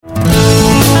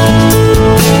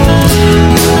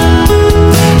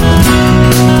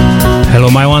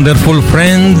wonderful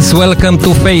friends. Welcome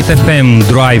to Faith FM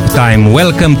Drive Time.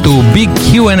 Welcome to Big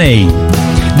Q&A.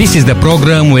 This is the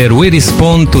program where we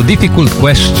respond to difficult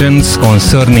questions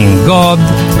concerning God,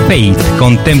 faith,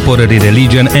 contemporary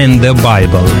religion, and the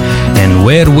Bible, and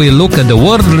where we look at the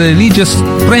world religious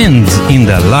trends in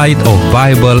the light of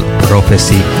Bible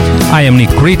prophecy. I am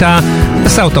Nick Krita,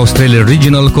 South Australia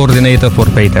Regional Coordinator for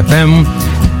Faith FM.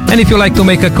 And if you like to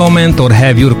make a comment or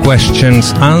have your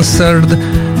questions answered,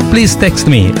 please text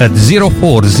me at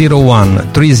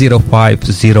 0401 305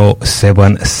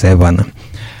 077.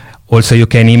 Also, you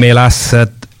can email us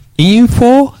at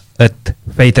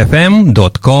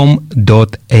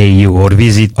info@faithfm.com.au or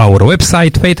visit our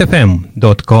website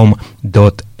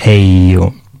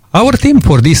faithfm.com.au. Our theme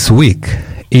for this week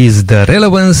is the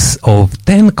relevance of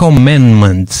 10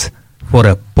 Commandments for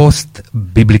a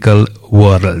post-biblical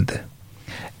world.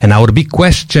 And our big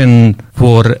question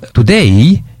for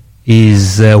today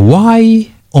is why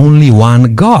only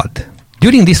one God?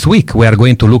 During this week, we are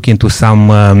going to look into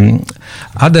some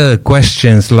other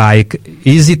questions like,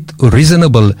 is it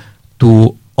reasonable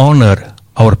to honor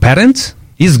our parents?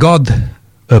 Is God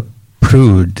a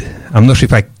prude? I'm not sure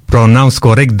if I pronounce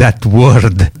correct that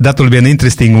word. That will be an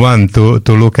interesting one to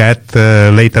look at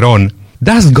later on.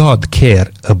 Does God care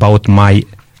about my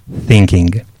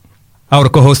thinking? Our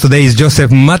co-host today is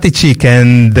Joseph Matichik,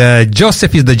 and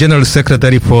Joseph is the General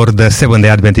Secretary for the Seventh-day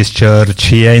Adventist Church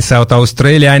here in South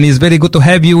Australia, and it's very good to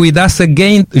have you with us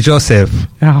again, Joseph.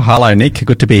 Oh, hello, Nick.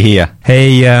 Good to be here.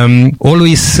 Hey,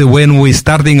 always when we're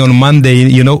starting on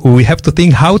Monday, we have to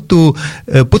think how to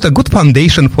put a good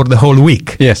foundation for the whole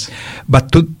week. Yes. But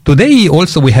today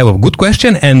also we have a good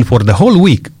question, and for the whole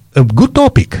week, a good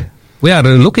topic. We are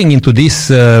looking into this,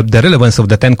 the relevance of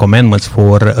the 10 Commandments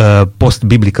for a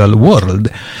post-biblical world.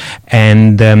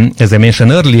 And as I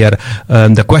mentioned earlier,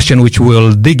 the question which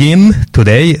we'll dig in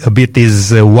today a bit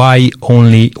is why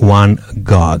only one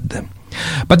God?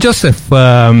 But Joseph,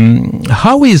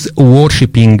 how is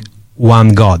worshipping one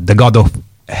God, the God of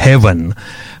heaven,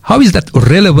 how is that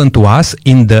relevant to us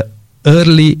in the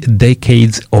early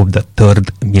decades of the third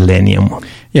millennium?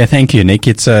 Yeah, thank you, Nick.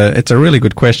 It's a really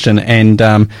good question, and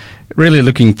really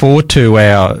looking forward to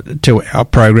our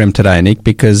program today, Nick,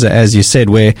 because as you said,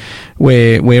 we're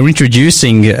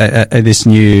introducing this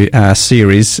new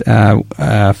series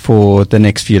for the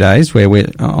next few days, where we're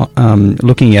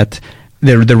looking at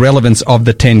the relevance of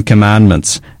the 10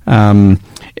 Commandments. And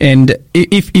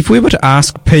if we were to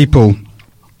ask people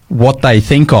what they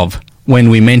think of when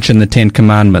we mention the 10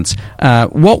 Commandments,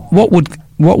 what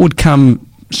would come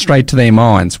straight to their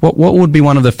minds? What would be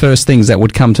one of the first things that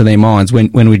would come to their minds when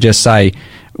we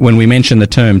mention the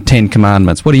term 10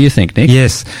 Commandments? What do you think, Nick?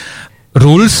 Yes.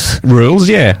 Rules,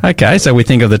 yeah. Okay, so we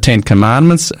think of the 10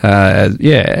 Commandments, as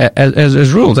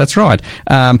rules. That's right.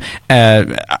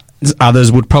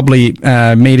 Others would probably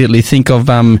immediately think of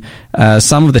some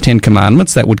of the 10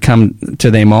 Commandments that would come to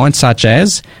their mind, such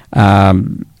as, thou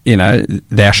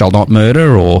shalt not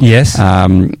murder, or yes.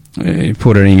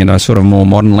 Put it in sort of more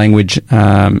modern language,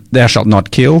 thou shalt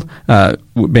not kill, you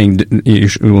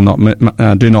will not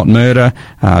do not murder,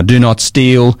 do not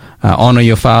steal, honor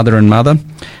your father and mother.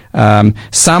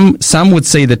 Some would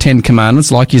see the 10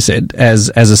 Commandments, like you said, as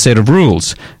a set of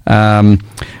rules.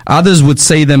 Others would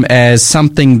see them as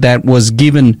something that was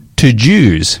given to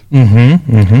Jews in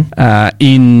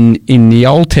the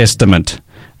Old Testament,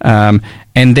 and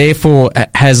therefore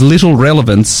has little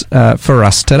relevance for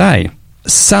us today.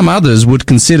 Some others would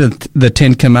consider the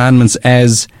 10 Commandments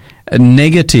as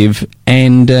negative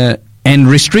and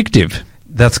restrictive.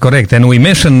 That's correct. And we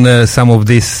mentioned some of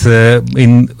this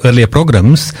in earlier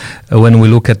programs when we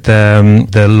look at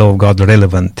the law of God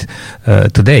relevant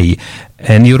today.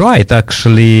 And you're right,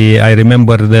 actually. I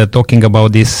remember talking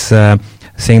about this,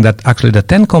 saying that actually the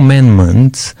 10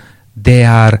 Commandments, they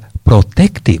are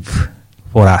protective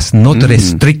for us, not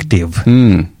restrictive.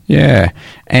 Yeah,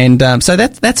 and so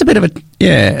that's a bit of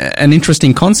an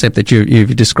interesting concept that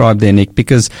you've described there, Nick,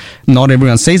 because not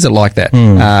everyone sees it like that.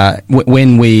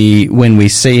 When we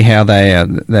see how they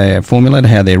are formulated,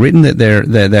 how they're written, that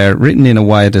they're written in a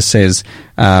way that says,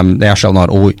 "Thou shalt not,"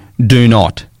 or "Do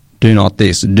not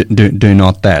this," "Do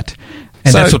not that."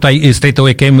 And that's what I straight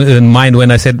away came in mind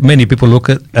when I said many people look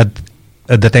at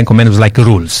the 10 Commandments like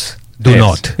rules. Do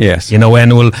not. Yes. And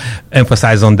we'll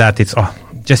emphasize on that. It's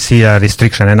just see a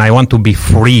restriction, and I want to be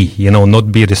free,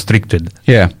 not be restricted.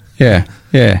 Yeah.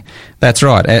 That's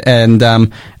right. And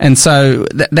so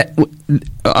that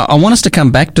I want us to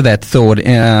come back to that thought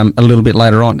a little bit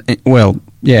later on. Well,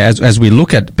 yeah, as we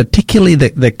look at particularly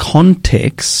the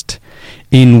context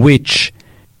in which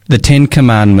the 10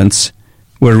 Commandments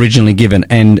were originally given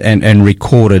and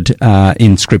recorded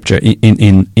in Scripture,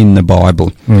 in the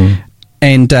Bible.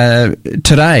 And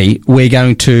today we're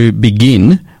going to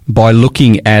begin by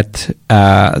looking at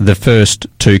the first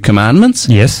 2 commandments.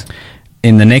 Yes.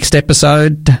 In the next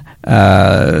episode,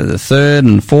 the 3rd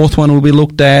and 4th one will be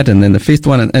looked at, and then the 5th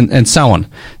one, and so on.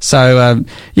 So,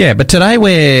 but today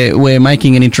we're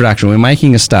making an introduction. We're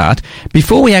making a start.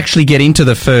 Before we actually get into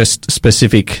the first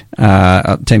specific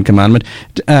 10 commandment,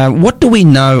 what do we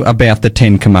know about the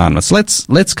 10 commandments?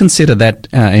 Let's consider that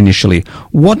initially.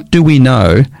 What do we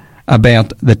know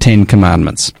about the 10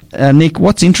 commandments? Nick,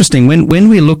 what's interesting, when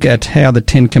we look at how the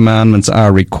 10 commandments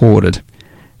are recorded,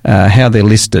 how they're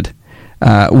listed,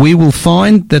 we will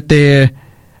find that there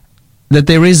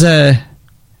is a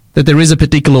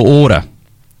particular order.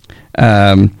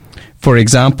 For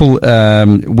example,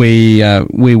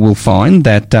 we will find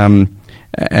that,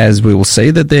 as we will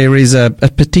see, that there is a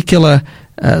particular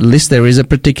list. There is a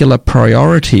particular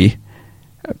prioritized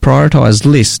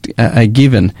list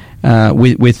given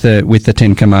with the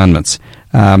 10 commandments.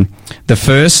 The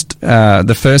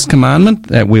first commandment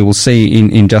that we will see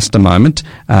in just a moment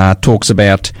talks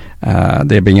about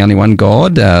there being only one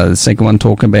God. The second one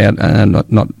talks about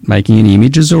not making any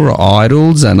images or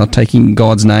idols, not taking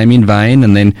God's name in vain,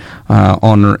 and then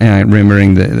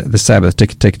remembering the Sabbath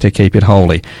to keep it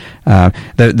holy.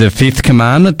 The 5th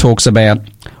commandment talks about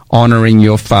honouring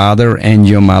your father and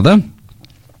your mother.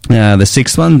 The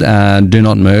 6th one, do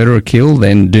not murder or kill,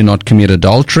 then do not commit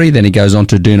adultery, then he goes on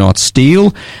to do not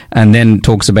steal, and then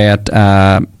talks about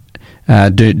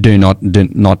do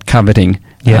not coveting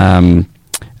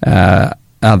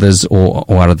others or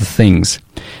other things.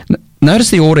 Notice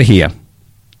the order here.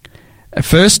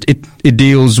 First, it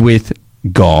deals with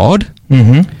God.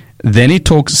 Mm-hmm. Then it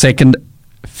talks second,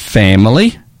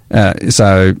 family.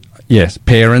 So, yes,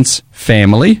 parents,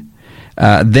 family.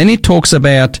 Then it talks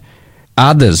about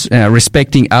others,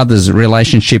 respecting others,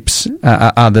 relationships,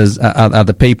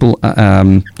 other people.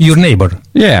 Your neighbor.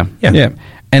 Yeah.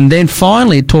 And then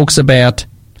finally it talks about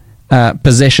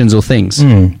possessions or things.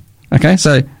 Mm. Okay,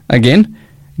 so again,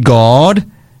 God,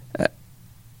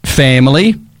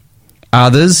 family,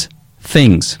 others,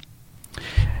 things.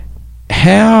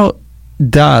 How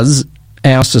does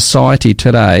our society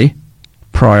today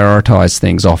prioritize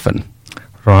things often?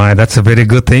 Right, that's a very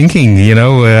good thinking.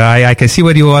 I can see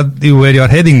where you are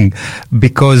heading,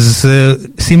 because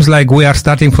seems like we are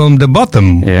starting from the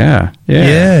bottom. Yeah.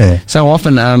 So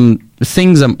often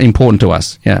things are important to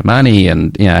us. Yeah, money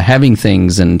and having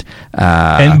things and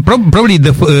probably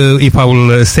if I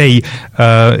will say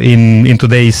in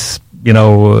today's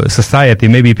society,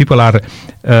 maybe people are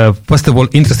first of all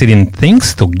interested in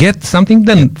things to get something,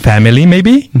 then family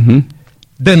maybe, mm-hmm.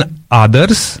 then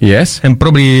others, yes, and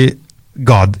probably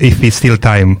God, if it's still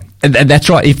time. That's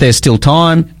right. If there's still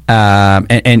time,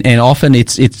 and often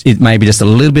it may be just a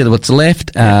little bit of what's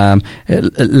left.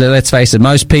 Let's face it,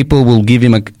 most people will give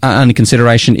him only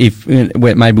consideration if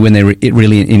maybe when they're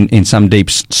really in some deep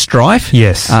strife.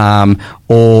 Yes.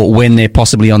 Or when they're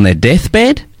possibly on their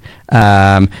deathbed.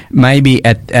 Maybe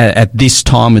at this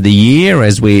time of the year,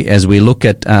 as we look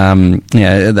at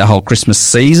the whole Christmas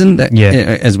season,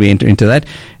 as we enter into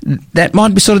that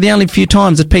might be sort of the only few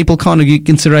times that people kind of give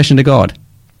consideration to God.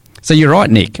 So you're right,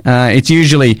 Nick. It's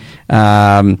usually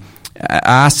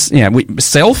us,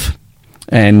 self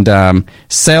and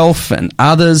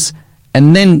others,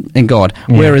 and God.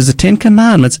 Yeah. Whereas the 10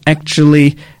 Commandments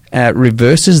actually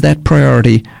reverses that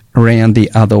priority around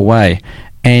the other way.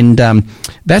 And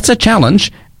that's a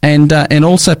challenge, and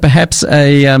also perhaps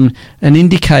an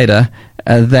indicator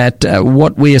that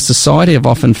what we as society have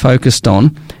often focused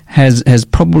on has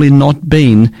probably not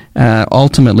been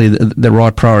ultimately the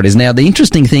right priorities. Now, the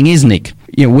interesting thing is, Nick,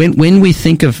 when we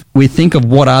think of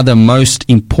what are the most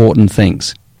important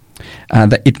things,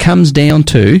 that it comes down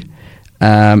to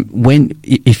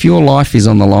if your life is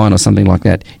on the line or something like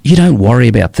that, you don't worry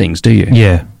about things, do you?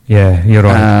 Yeah, you're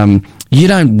right. You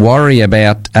don't worry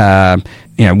about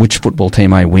which football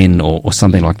team may win or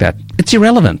something like that. It's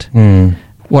irrelevant. Mm.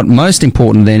 What most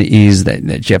important then is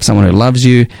that you have someone who loves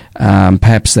you,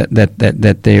 perhaps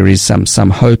that there is some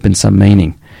hope and some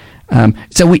meaning.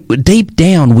 So deep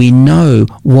down we know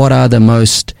what are the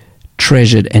most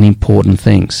treasured and important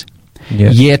things.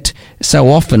 Yeah. Yet so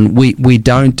often we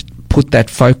don't put that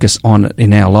focus on it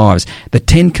in our lives. The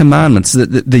 10 Commandments,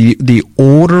 the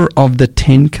order of the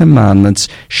 10 Commandments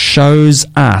shows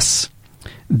us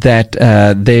that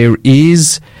there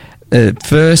is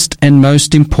first and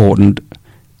most important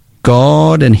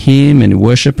God and Him and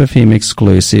worship of Him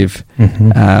exclusive,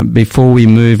 mm-hmm. Before we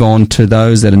move on to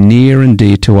those that are near and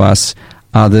dear to us,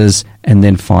 others, and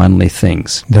then finally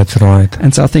things. That's right.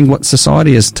 And so I think what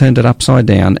society has turned it upside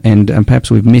down, and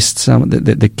perhaps we've missed some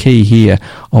the key here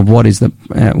of what is a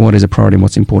priority and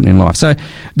what's important in life. So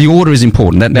the order is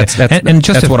important. That's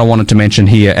what I wanted to mention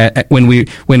here. When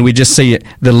we just see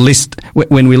the list,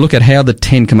 when we look at how the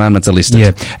 10 Commandments are listed.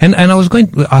 Yeah, and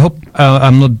I hope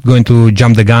I'm not going to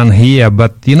jump the gun here,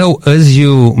 but as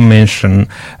you mentioned,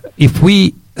 if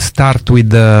we start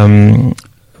with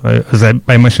as I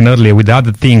mentioned earlier, with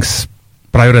other things,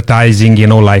 prioritizing,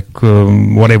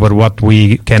 what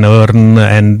we can earn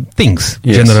and things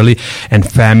generally, and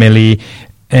family,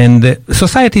 and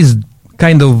society is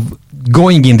kind of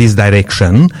going in this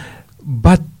direction,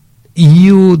 but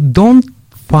you don't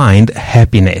find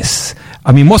happiness.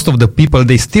 I mean, most of the people,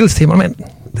 they still say, well, man,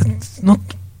 that's not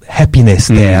happiness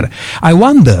there. I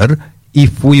wonder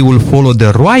if we will follow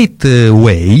the right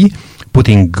way,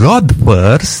 putting God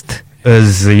first,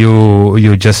 as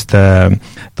you just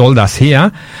told us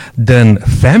here, then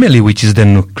family, which is the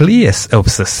nucleus of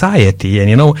society,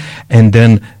 and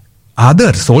then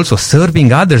others, also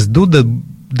serving others, do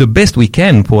the best we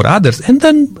can for others, and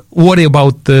then worry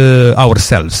about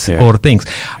ourselves or things.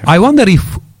 I wonder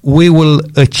if we will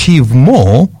achieve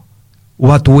more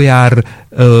what we are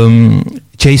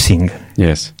chasing.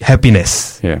 Yes.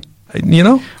 Happiness. Yeah.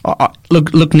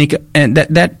 Look, Nick, and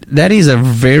that is a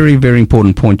very, very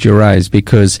important point you raised,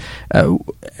 because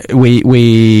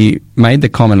we made the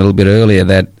comment a little bit earlier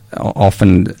that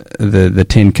often the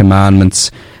 10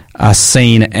 Commandments are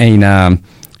seen in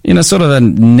a sort of a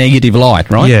negative light,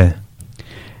 right? Yeah.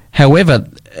 However,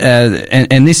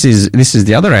 and this is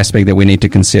the other aspect that we need to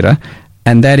consider,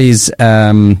 and that is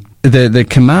the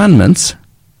commandments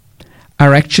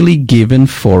are actually given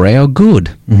for our good.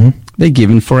 Mm-hmm. They're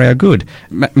given for our good.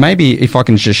 Maybe if I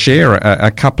can just share a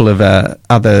couple of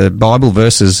other Bible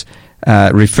verses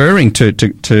referring to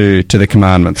the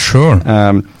commandments. Sure.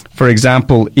 For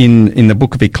example, in the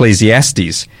book of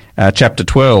Ecclesiastes, chapter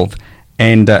 12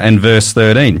 and verse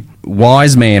 13, the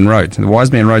wise man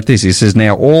wrote this. He says,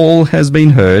 "Now all has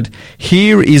been heard.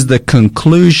 Here is the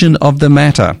conclusion of the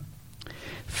matter.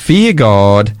 Fear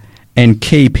God and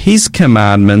keep his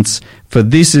commandments, for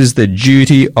this is the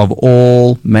duty of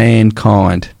all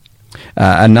mankind."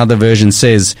 Another version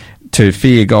says to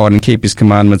fear God and keep his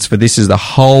commandments, for this is the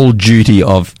whole duty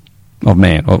of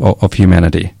man, of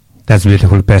humanity. That's a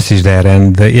beautiful passage there.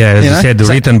 And as you said,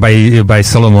 written by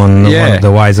Solomon, one of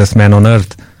the wisest men on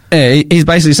earth. He's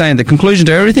basically saying the conclusion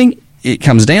to everything, it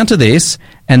comes down to this,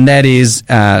 and that is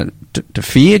to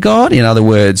fear God. In other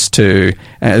words, the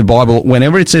Bible,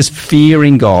 whenever it says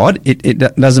fearing God, it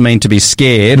doesn't mean to be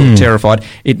scared or terrified.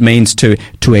 It means to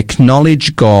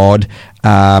acknowledge God,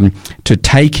 to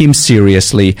take him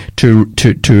seriously,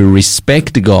 to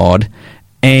respect God,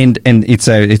 and it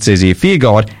says here, fear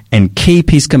God and keep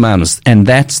his commandments, and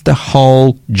that's the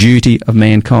whole duty of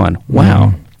mankind.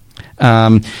 Wow.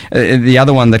 The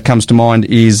other one that comes to mind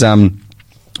is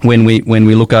when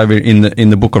we look over in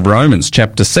the book of Romans,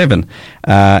 chapter 7,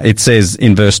 it says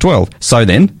in verse 12, "So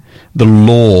then, the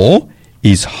law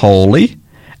is holy,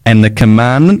 and the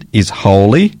commandment is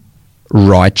holy,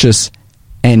 righteous,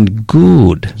 and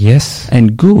good." Yes.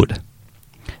 And good.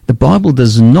 The Bible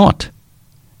does not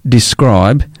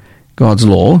describe God's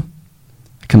law,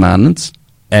 commandments,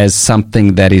 as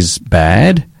something that is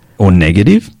bad or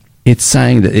negative. It's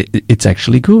saying that it's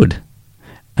actually good.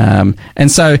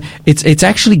 And so it's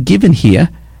actually given here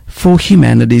for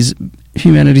humanity's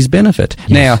benefit.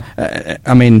 Yes.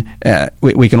 Now,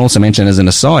 we can also mention as an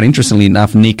aside, interestingly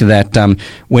enough, Nick, that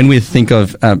when we think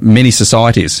of many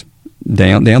societies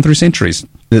down through centuries,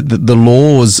 the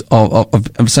laws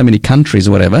of so many countries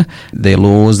or whatever, their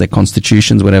laws, their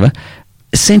constitutions, whatever,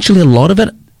 essentially a lot of it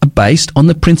are based on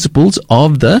the principles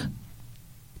of the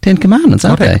 10 Commandments,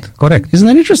 aren't they? Correct. Isn't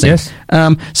that interesting? Yes.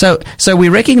 So we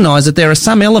recognise that there are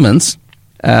some elements,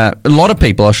 a lot of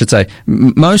people, I should say,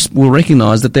 most will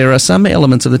recognise that there are some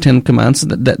elements of the 10 Commandments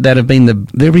that have been the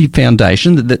very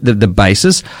foundation, the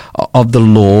basis of the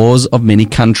laws of many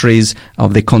countries,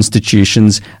 of their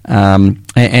constitutions, and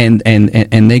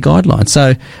their guidelines.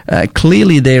 So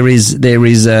clearly there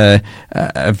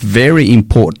are very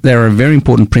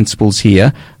important principles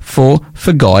here for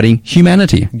guiding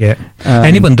humanity. Yeah.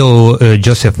 And even though,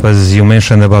 Joseph, as you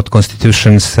mentioned about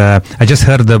constitutions, I just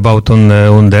heard about on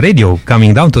the radio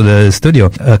coming down to the studio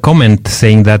a comment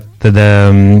saying that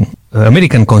the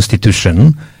American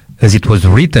Constitution, as it was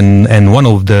written, and one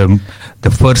of the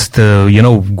first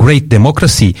great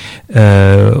democracy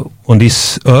on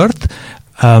this earth,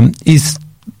 is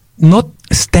not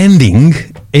standing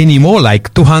anymore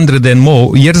like 200 and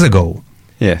more years ago.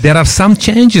 Yes. There are some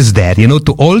changes there,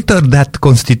 to alter that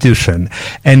constitution.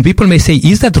 And people may say,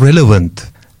 is that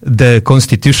relevant? The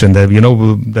constitution,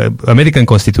 the American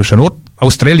constitution or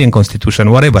Australian constitution,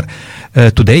 whatever,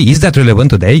 today, is that relevant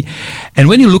today? And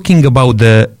when you're looking about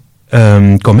the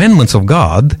commandments of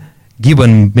God,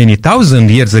 given many thousand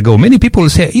years ago, many people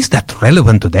say, is that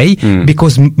relevant today?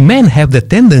 Because men have the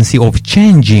tendency of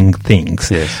changing things.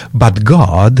 Yes. But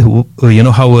God,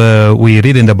 how we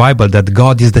read in the Bible that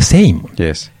God is the same.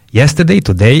 Yes. Yesterday,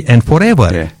 today, and forever.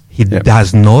 Yeah. He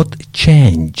does not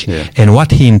change. Yeah. And what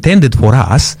He intended for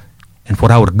us and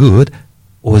for our good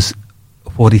was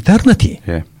for eternity.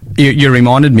 Yeah. You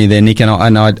reminded me there, Nick, and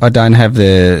I don't have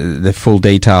the full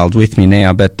details with me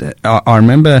now, but I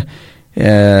remember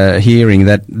hearing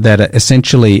that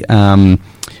essentially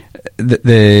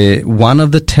the one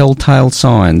of the telltale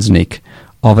signs, Nick,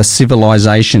 of a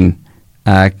civilization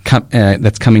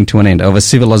that's coming to an end, of a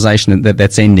civilization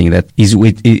that's ending, that is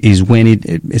when it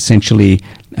essentially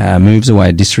moves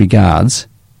away, disregards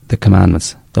the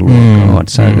commandments, the law of God.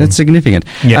 So that's significant.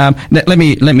 Yeah. Let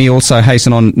me also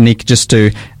hasten on, Nick, just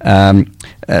to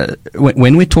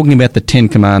when we're talking about the 10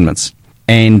 Commandments,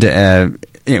 and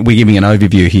we're giving an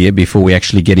overview here before we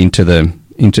actually get into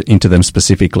them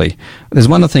specifically. There's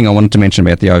one other thing I wanted to mention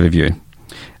about the overview.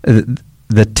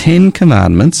 The 10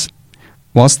 Commandments,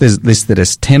 whilst there's listed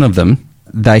as 10 of them,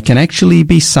 they can actually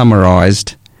be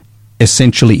summarized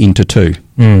essentially into 2.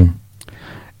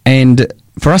 And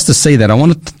for us to see that, I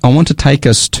want to take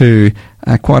us to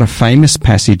quite a famous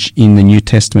passage in the New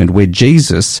Testament where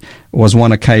Jesus was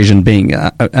one occasion being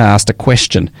asked a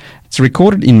question. It's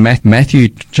recorded in Matthew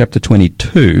chapter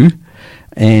 22,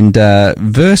 and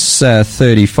verse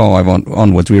 35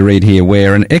 onwards we read here,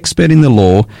 where an expert in the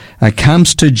law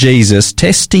comes to Jesus,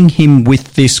 testing him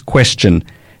with this question: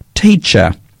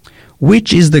 "Teacher,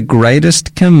 which is the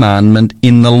greatest commandment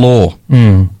in the law?"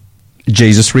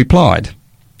 Jesus replied,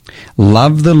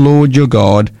 "Love the Lord your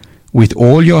God with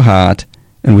all your heart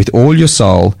and with all your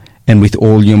soul and with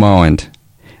all your mind.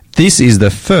 This is the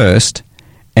first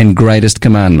and greatest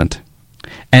commandment.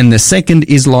 And the second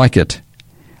is like it.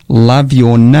 Love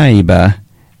your neighbour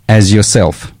as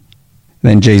yourself."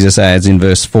 Then Jesus adds in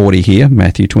verse 40 here,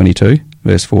 Matthew 22,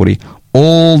 verse 40,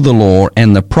 "All the law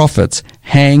and the prophets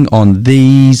hang on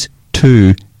these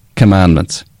 2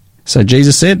 commandments." So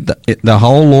Jesus said the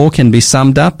whole law can be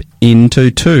summed up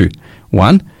into 2.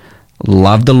 1,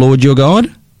 love the Lord your God.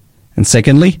 And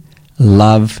secondly,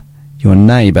 love your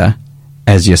neighbour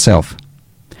as yourself.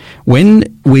 When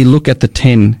we look at the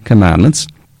 10 Commandments,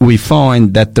 we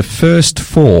find that the first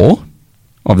 4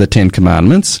 of the 10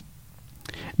 Commandments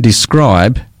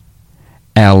describe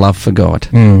our love for God.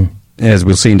 As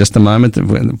we'll see in just a moment,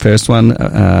 the first one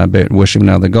about worshipping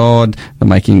another God, the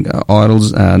making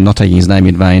idols, not taking his name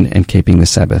in vain, and keeping the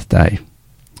Sabbath day.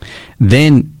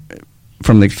 Then,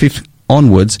 from the 5th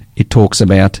onwards, it talks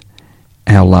about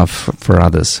our love for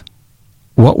others.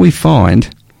 What we find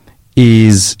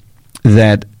is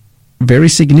that, very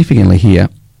significantly here,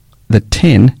 the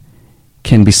 10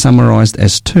 can be summarized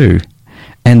as 2.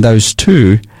 And those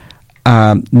 2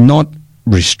 are not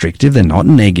restrictive, they're not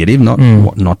negative, not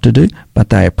what not to do, but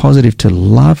they are positive: to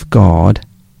love God,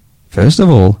 first of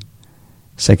all,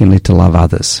 secondly, to love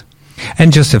others.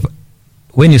 And Joseph,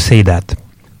 when you say that,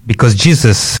 because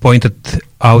Jesus pointed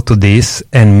out to this,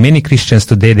 and many Christians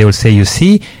today, they will say, you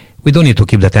see, we don't need to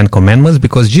keep the 10 Commandments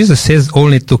because Jesus says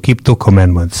only to keep 2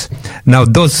 commandments. Now,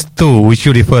 those 2 which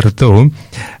you refer to,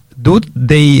 do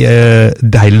they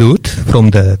dilute from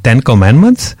the 10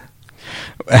 Commandments?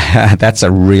 That's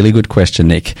a really good question,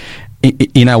 Nick.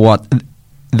 You know what?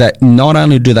 That not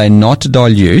only do they not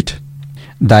dilute,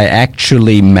 they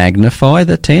actually magnify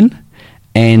the 10,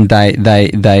 and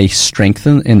they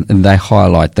strengthen and they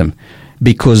highlight them,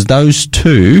 because those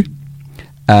 2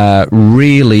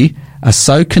 really are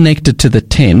so connected to the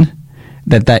 10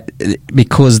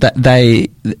 because they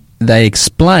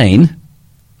explain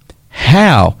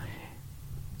how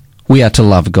we are to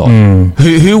love God,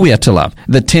 who we are to love.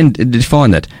 The 10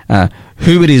 define that,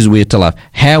 who it is we are to love,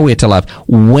 how we are to love,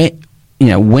 when,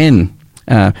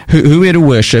 who we are to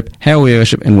worship, how we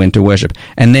worship, and when to worship,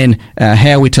 and then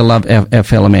how we are to love our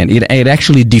fellow man. It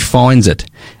actually defines it.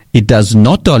 It does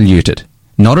not dilute it,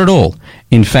 not at all.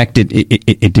 In fact,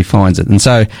 it defines it. And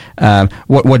so,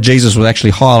 what Jesus was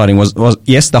actually highlighting was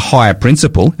yes, the higher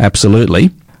principle,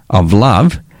 absolutely, of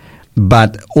love,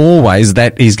 but always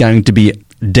that is going to be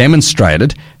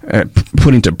demonstrated,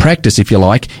 put into practice, if you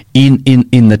like, in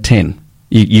the 10.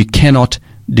 You cannot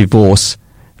divorce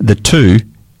the 2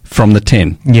 from the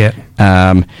 10. Yeah.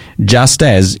 Just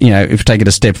as, if you take it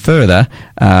a step further,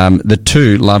 the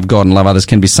 2, love God and love others,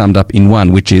 can be summed up in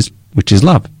 1, which is which is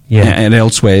love. Yeah. And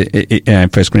elsewhere, 1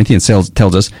 Corinthians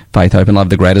tells us faith, hope, and love.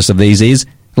 The greatest of these is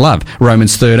love.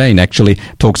 Romans 13 actually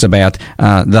talks about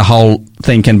the whole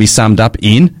thing can be summed up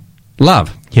in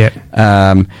love. Yeah.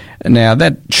 Now,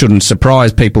 that shouldn't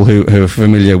surprise people who are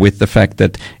familiar with the fact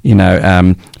that,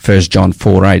 1 John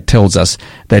 4:8 tells us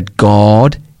that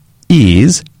God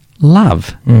is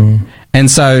love. And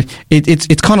so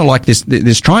it's kind of like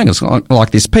this triangle, it's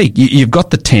like this peak. You've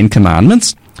got the 10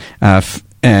 Commandments,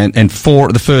 and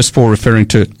four, the first 4 referring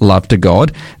to love to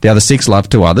God, the other 6 love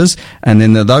to others, and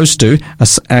then those 2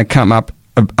 come up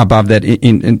above that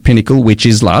in pinnacle, which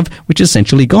is love, which is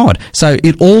essentially God. So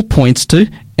it all points to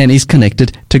and is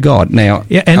connected to God. Now,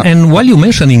 yeah, and while you're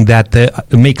mentioning that, it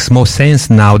makes more sense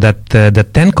now that the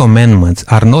 10 Commandments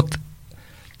are not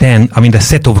 10, the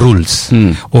set of rules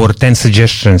or 10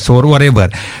 suggestions or whatever.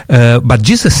 But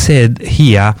Jesus said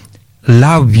here,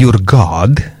 love your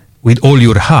God with all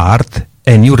your heart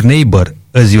and your neighbor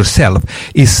as yourself,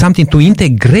 is something to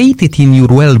integrate it in your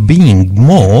well-being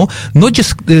more, not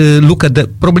just look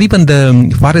at probably even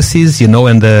the Pharisees,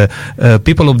 and the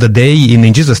people of the day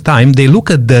in Jesus' time, they look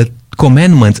at the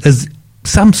commandments as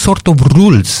some sort of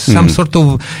rules, some sort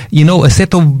of, a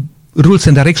set of rules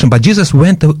and direction. But Jesus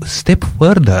went a step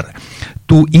further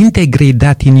to integrate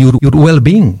that in your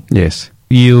well-being. Yes.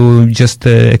 You just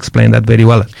explained that very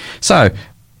well. So,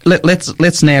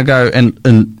 let's now go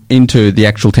and into the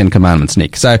actual 10 Commandments,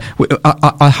 Nick. So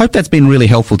I hope that's been really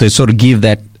helpful to sort of give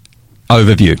that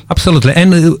overview. Absolutely.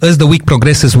 And as the week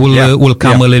progresses, we'll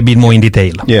come a little bit more in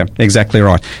detail. Yeah, exactly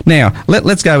right. Now,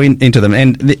 let's go into them.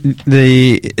 And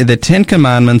the 10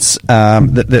 Commandments,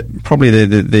 probably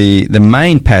the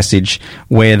main passage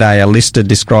where they are listed,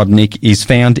 described, Nick, is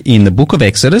found in the book of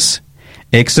Exodus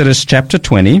chapter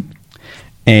 20,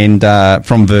 and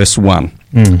from verse 1.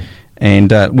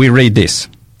 And we read this.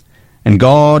 And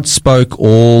God spoke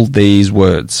all these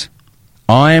words.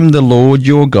 I am the Lord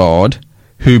your God,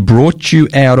 who brought you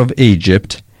out of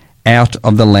Egypt, out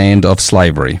of the land of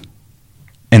slavery.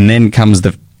 And then comes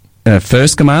the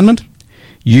first commandment.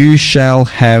 You shall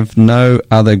have no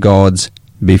other gods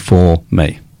before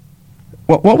me.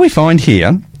 What we find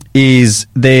here is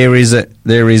there is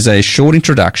a short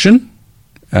introduction,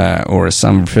 or as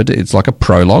some refer to, it's like a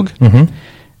prologue,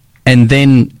 and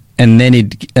then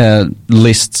it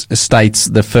states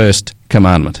the first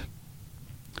commandment.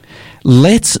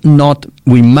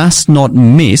 We must not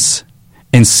miss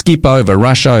and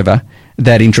rush over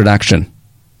that introduction.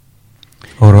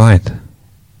 All right.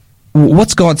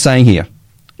 What's God saying here?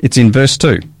 It's in verse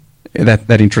 2,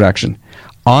 that introduction.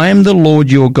 I am the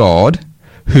Lord your God,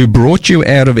 who brought you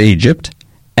out of Egypt,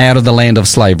 out of the land of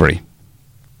slavery.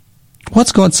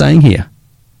 What's God saying here?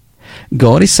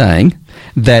 God is saying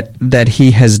that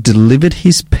he has delivered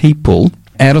his people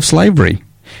out of slavery.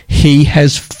 He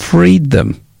has freed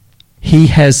them. He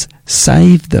has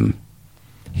saved them.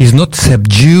 He's not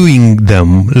subduing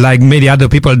them like many other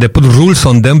people. They put rules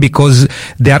on them because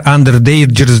they are under their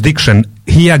jurisdiction.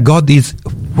 Here God is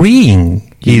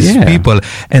freeing his people.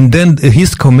 And then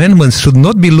his commandments should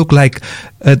not be looked like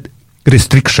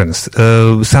restrictions,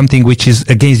 something which is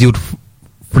against your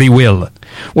free will.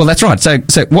 Well, that's right. So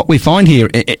what we find here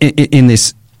in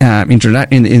this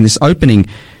in this opening,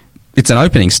 it's an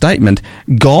opening statement.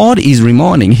 God is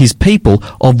reminding his people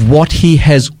of what he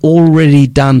has already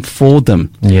done for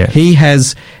them. Yeah. He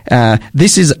has.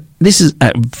 This is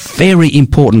a very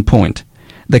important point.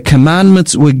 The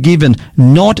commandments were given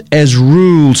not as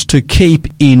rules to keep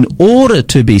in order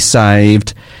to be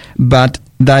saved, but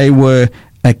they were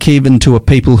given to a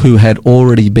people who had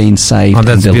already been saved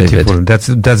and delivered. Beautiful.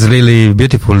 That's really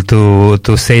beautiful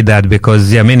to say that,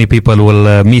 because many people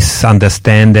will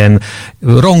misunderstand and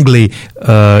wrongly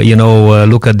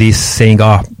look at this saying,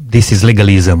 this is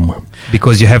legalism,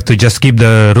 because you have to just keep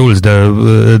the rules,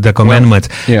 the commandments.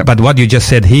 But what you just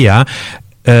said here,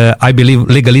 I believe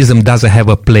legalism doesn't have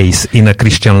a place in a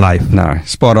Christian life. No,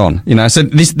 spot on. So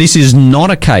this is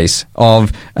not a case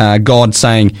of God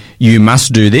saying you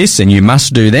must do this and you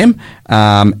must do them,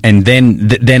 and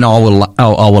then I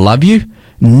will love you.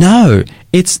 No,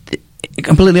 it's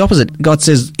completely opposite. God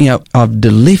says, I've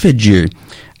delivered you,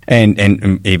 and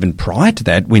even prior to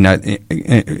that, we know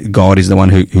God is the one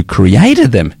who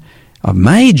created them. I've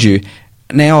made you.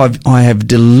 Now I have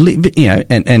delivered,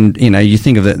 and you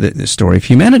think of the story of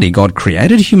humanity. God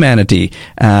created humanity,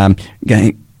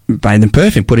 made them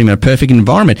perfect, put him in a perfect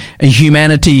environment. And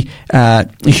humanity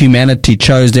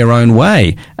chose their own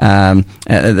way.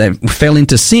 They fell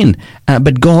into sin.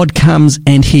 But God comes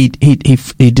and he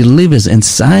delivers and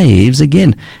saves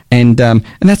again. And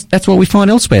that's what we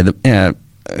find elsewhere.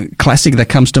 classic that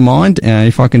comes to mind,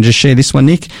 if I can just share this one,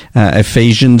 Nick,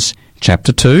 Ephesians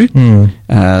chapter 2.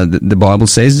 The Bible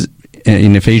says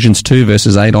in Ephesians 2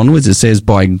 verses 8 onwards, it says,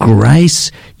 "By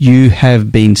grace you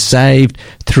have been saved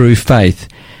through faith,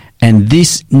 and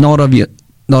this not of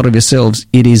yourselves,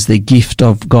 it is the gift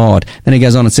of God." Then it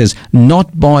goes on and says,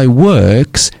 "Not by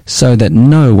works, so that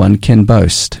no one can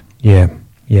boast." Yeah.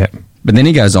 But then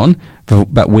he goes on, for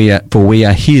we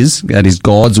are his, that is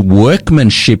God's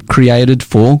workmanship, created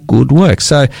for good works.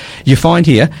 So you find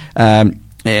here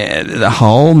the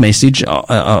whole message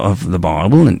of the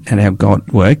Bible and how God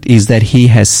worked is that he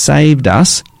has saved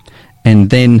us, and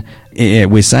then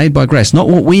we're saved by grace. Not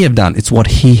what we have done, it's what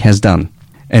he has done.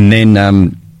 And then,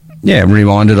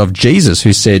 reminded of Jesus,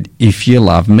 who said, "If you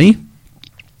love me,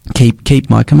 keep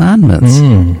my commandments."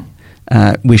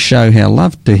 We show our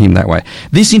love to him that way.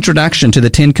 This introduction to the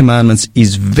Ten Commandments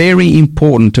is very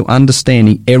important to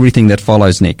understanding everything that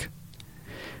follows, Nick.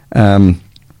 And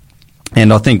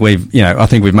I think we've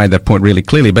made that point really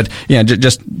clearly. But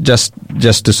just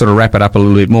to sort of wrap it up a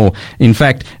little bit more. In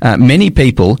fact, many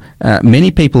people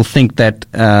think that,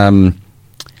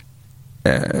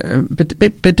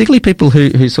 particularly people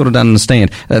who sort of don't understand,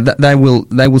 they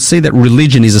will see that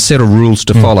religion is a set of rules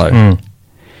to follow.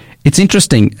 It's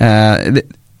interesting that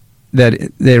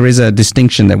there is a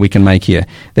distinction that we can make here.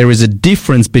 There is a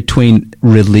difference between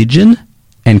religion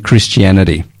and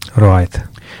Christianity. Right.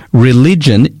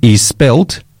 Religion is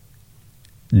spelt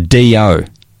D-O.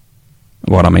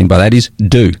 What I mean by that is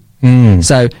do.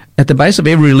 So at the base of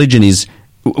every religion is,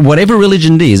 whatever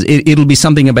religion it is, it'll be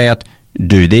something about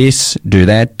do this, do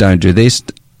that, don't do this,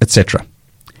 etc.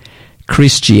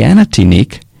 Christianity,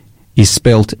 Nick, is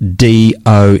spelt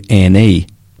D-O-N-E.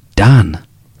 Done.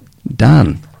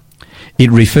 It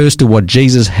refers to what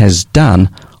Jesus has done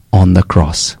on the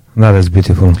cross. That is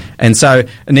beautiful. And so,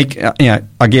 Nick,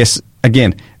 I guess,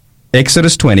 again,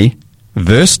 Exodus 20,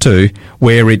 verse 2,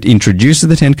 where it introduces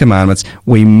the Ten Commandments,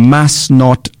 we must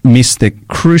not miss the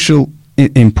crucial,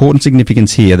 important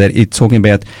significance here that it's talking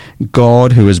about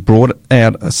God who has brought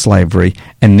out slavery,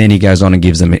 and then he goes on and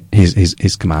gives them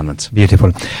his commandments.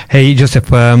 Beautiful. Hey,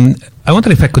 Joseph, I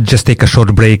wonder if I could just take a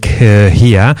short break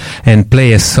here and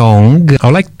play a song. I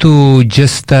would like to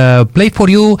just play for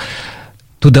you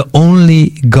 "To the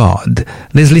Only God."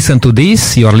 Let's listen to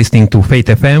this. You are listening to Faith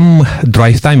FM,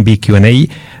 Drive Time, BQ&A.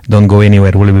 Don't go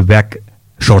anywhere. We'll be back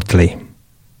shortly.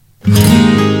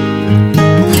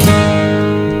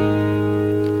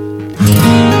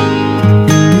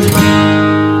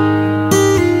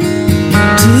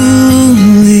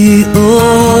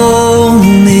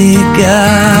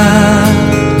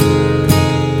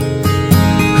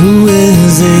 Who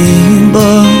is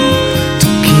able to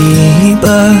keep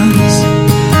us,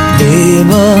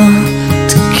 able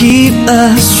to keep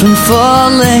us from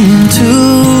falling, to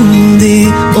the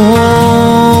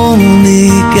only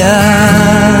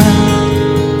God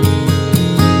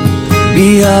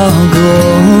be all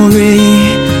glory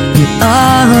and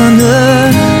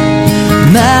honor,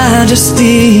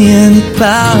 majesty and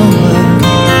power,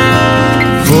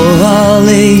 for all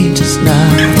ages now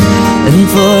and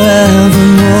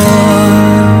forevermore.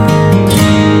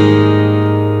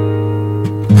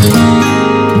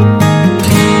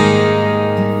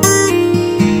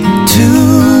 To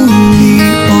the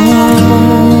only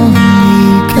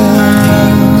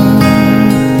God,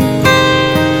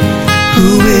 who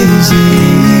is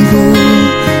able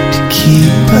to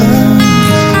keep us,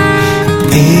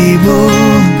 able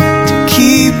to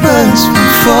keep us from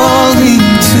falling,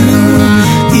 to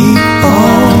the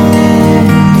only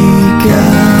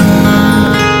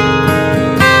God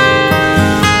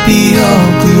be all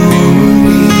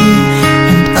glory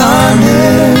and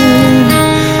honor,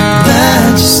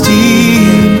 majesty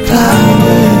and power,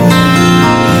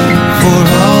 for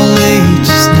all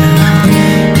ages now and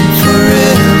forevermore.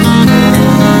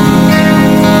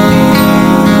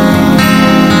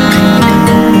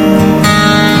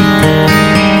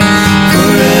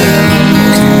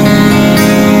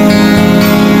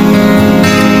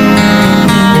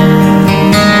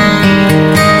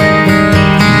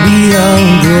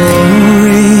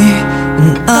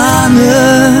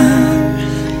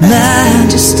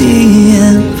 Majesty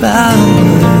and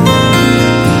power,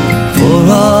 for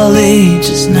all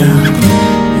ages now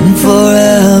and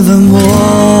forevermore.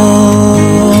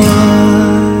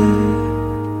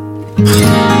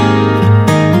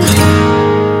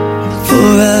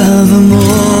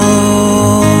 Forevermore.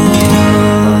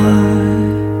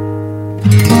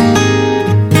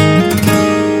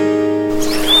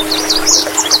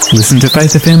 Listen to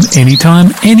Faith FM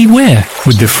anytime, anywhere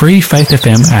with the free Faith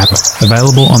FM app,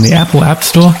 available on the Apple App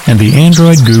Store and the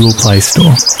Android Google Play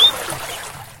Store.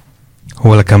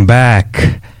 Welcome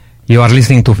back. You are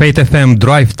listening to Faith FM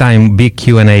Drive Time Big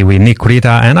Q&A with Nick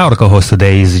Rita, and our co-host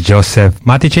today is Joseph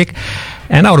Matichik.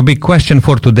 And our big question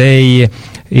for today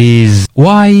is,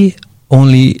 why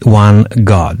only one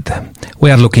God? We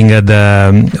are looking at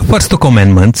the first two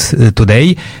commandments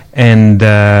today. And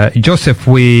Joseph,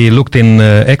 we looked in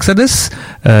Exodus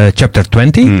chapter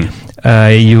 20.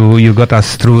 You got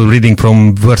us through reading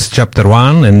from verse chapter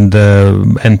 1 and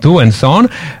 2 and so on.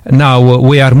 Now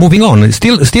we are moving on.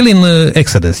 Still in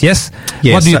Exodus, yes?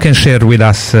 Yes. What do you can share with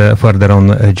us further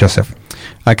on, Joseph?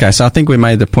 Okay, so I think we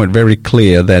made the point very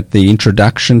clear that the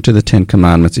introduction to the Ten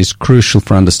Commandments is crucial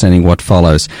for understanding what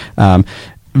follows.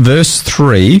 Verse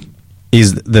 3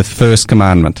 is the first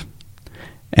commandment.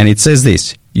 And it says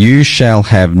this: "You shall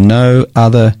have no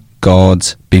other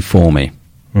gods before me."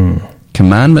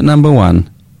 Commandment number 1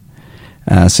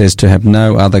 says to have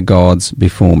no other gods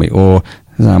before me, or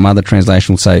some other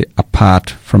translation will say apart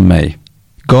from me.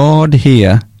 God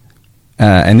here,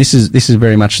 and this is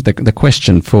very much the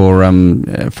question for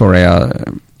our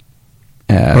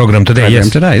Program today, yes.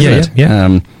 today, isn't it?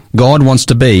 Yeah. God wants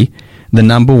to be the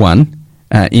number one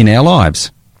in our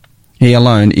lives. He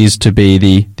alone is to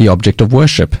be the object of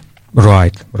worship.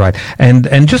 Right.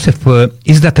 And Joseph,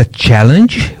 is that a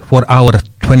challenge for our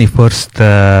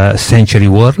 21st century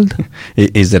world?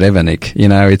 Is it ever, Nick? You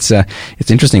know, it's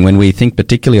interesting when we think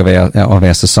particularly of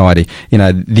our society. You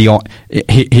know,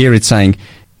 here it's saying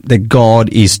that God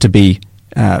is to be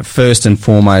first and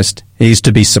foremost. He is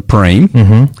to be supreme.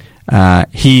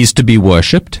 He is to be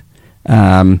worshipped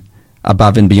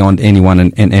above and beyond anyone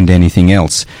and anything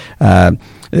else.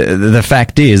 The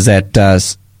fact is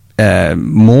that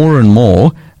more and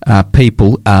more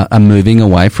people are moving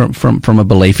away from a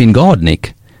belief in God,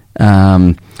 Nick.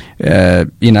 You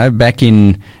know, back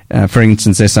in, for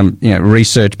instance, there's some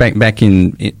research back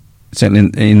in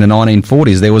certainly in the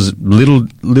 1940s. There was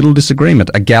little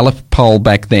disagreement. A Gallup poll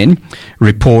back then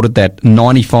reported that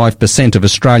 95% of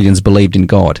Australians believed in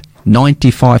God.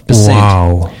 95%.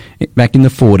 Wow. Back in the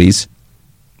 40s.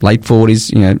 Late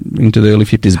 40s, into the early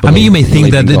 50s. I mean, you may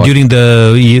think that during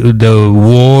the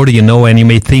war, and you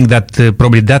may think that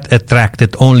probably that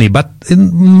attracted only, but it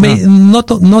may not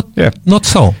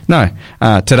so. No.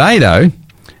 Today, though,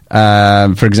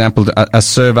 for example, a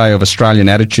survey of Australian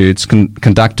attitudes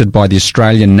conducted by the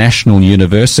Australian National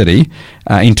University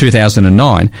in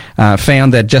 2009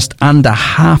 found that just under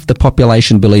half the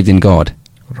population believed in God.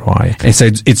 Right. And so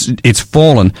it's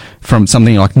fallen from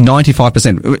something like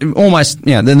 95%, almost,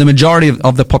 the majority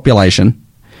of the population,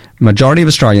 majority of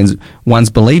Australians once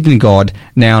believed in God,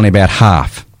 now only about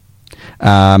half.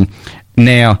 Now,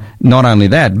 not only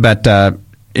that, but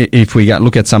if we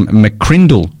look at some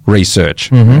McCrindle research,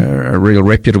 real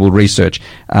reputable research,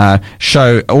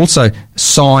 show also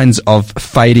signs of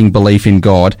fading belief in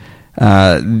God.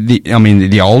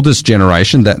 The oldest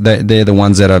generation, they're the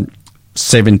ones that are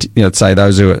 70, let's say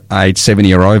those who are age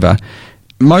 70 or over,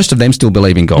 most of them still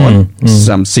believe in God,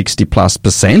 some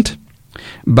 60+%.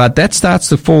 But that starts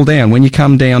to fall down when you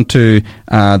come down to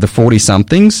the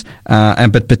 40-somethings,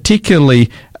 but particularly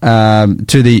to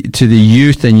the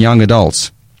youth and young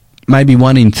adults. Maybe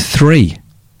 1 in 3,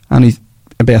 only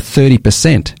about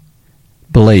 30%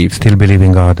 still believe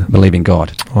in God. Believe in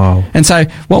God. Wow. And so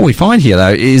what we find here,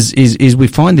 though, is we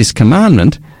find this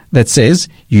commandment that says,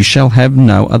 "You shall have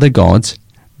no other gods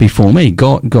before me."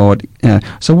 God.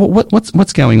 So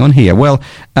what's going on here? Well,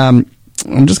 I'm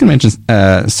just going to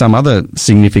mention some other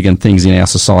significant things in our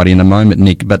society in a moment,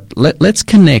 Nick. But let's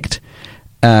connect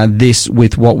this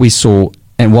with what we saw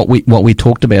and what we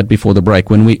talked about before the break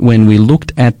when we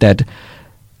looked at that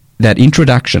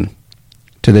introduction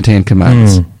to the Ten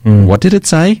Commandments. What did it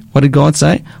say? What did God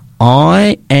say?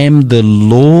 "I am the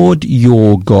Lord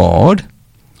your God."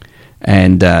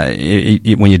 And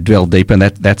when you dwell deeper,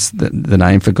 that's the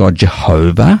name for God,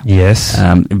 Jehovah. Yes.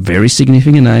 Very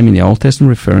significant name in the Old Testament,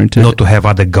 referring to... Not to have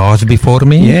other gods before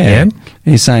me. Yeah.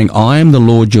 He's saying, "I am the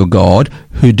Lord your God,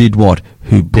 who did what?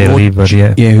 Who delivered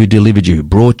you, who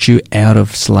brought you out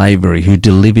of slavery, who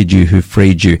delivered you, who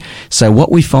freed you." So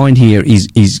what we find here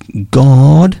is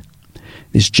God,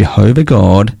 this Jehovah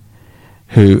God,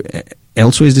 who...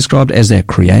 elsewhere is described as our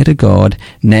Creator God,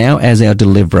 now as our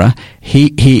Deliverer.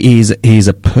 He is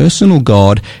a personal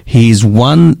God. He is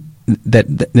one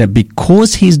that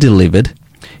because He's delivered,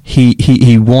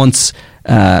 He wants,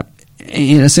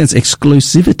 in a sense,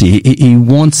 exclusivity. He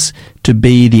wants to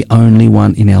be the only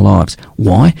one in our lives.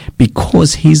 Why?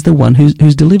 Because He's the one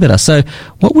who's delivered us. So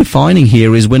what we're finding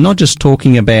here is we're not just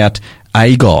talking about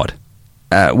a God.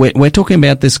 We're talking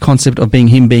about this concept of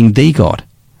Him being the God.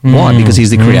 Why? Because He's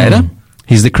the Creator.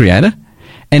 He's the Creator,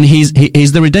 and He's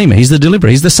the Redeemer. He's the Deliverer.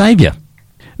 He's the Savior.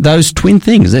 those twin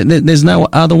things. There's no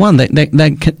other one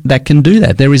that can do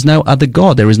that. There is no other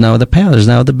God. There is no other power. There is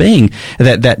no other being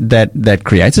that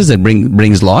creates us, that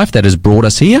brings life, that has brought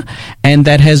us here, and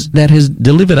that has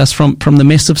delivered us from the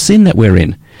mess of sin that we're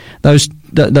in. Those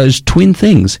twin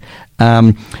things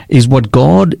is what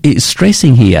God is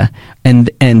stressing here, and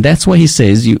that's why He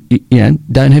says, you know,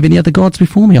 don't have any other gods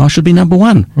before me. I should be number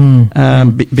one.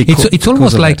 It's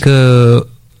almost like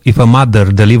if a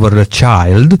mother delivers a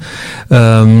child,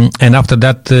 and after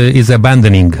that is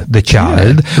abandoning the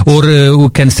child, or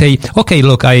who can say, okay,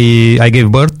 look, I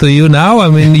gave birth to you now. I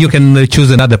mean, you can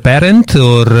choose another parent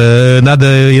or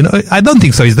another. You know, I don't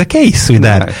think so. Is the case with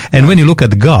that. And when you look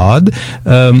at God,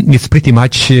 it's pretty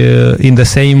much in the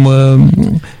same.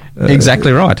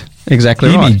 Exactly right.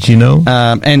 Exactly image, right. You know,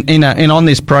 and on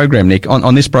this program, Nick,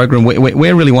 on this program,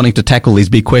 we're really wanting to tackle these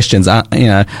big questions, you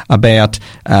know, about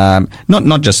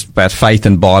not just about faith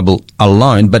and Bible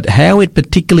alone, but how it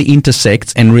particularly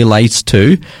intersects and relates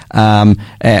to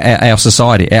our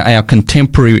society, our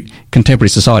contemporary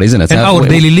society, isn't it? And our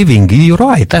daily living. You're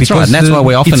right. That's right. And that's why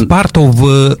we often it's part of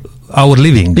our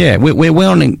living. Yeah, we're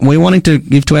wanting to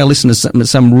give to our listeners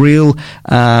some real.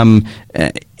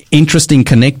 Interesting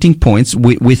connecting points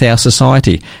with our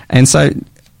society. And so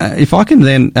if I can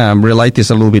then relate this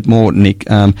a little bit more, Nick,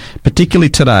 particularly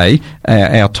today,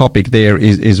 our topic there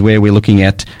is where we're looking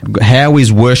at how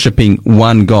is worshipping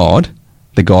one God,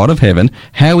 the God of heaven,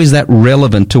 how is that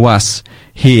relevant to us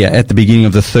here at the beginning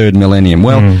of the third millennium?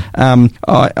 Well,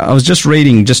 I was just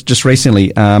reading just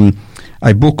recently a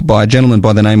book by a gentleman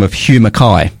by the name of Hugh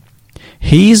Mackay.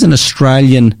 He is an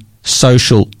Australian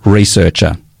social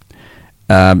researcher.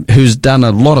 Who's done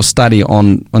a lot of study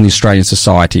on the Australian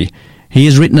society. He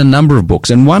has written a number of books,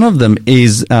 and one of them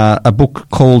is a book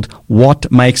called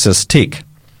What Makes Us Tick.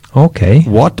 Okay.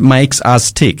 What Makes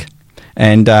Us Tick.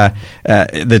 And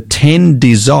the 10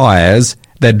 desires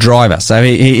that drive us. So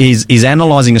he's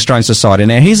analysing Australian society.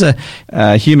 Now,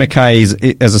 Hugh Mackay,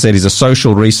 as I said, he's a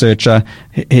social researcher.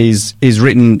 He's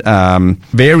written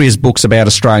various books about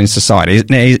Australian society.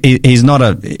 Now, he's not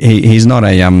a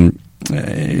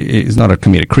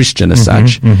committed Christian as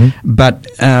such, but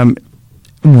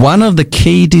one of the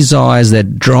key desires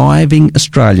that driving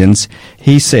Australians,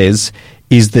 he says,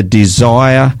 is the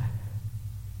desire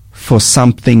for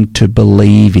something to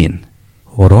believe in.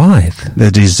 All right. The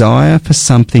desire for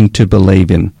something to believe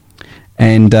in.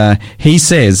 And he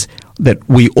says that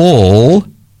we all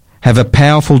have a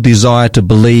powerful desire to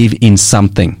believe in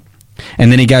something.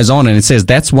 And then he goes on and it says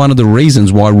that's one of the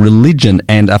reasons why religion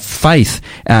and a faith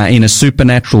in a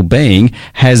supernatural being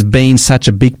has been such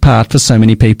a big part for so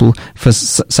many people for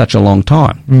such a long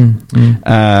time.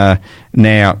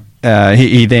 Now,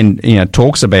 he then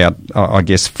talks about, I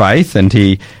guess, faith, and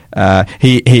he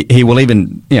will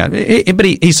even, but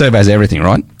he surveys everything,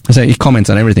 right? So he comments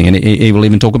on everything, and he will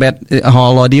even talk about a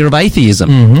whole idea of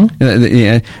atheism.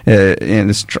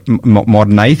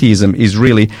 Modern atheism is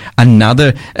really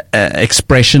another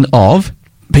expression of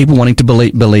people wanting to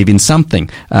believe in something.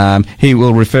 He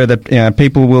will refer that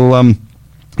people will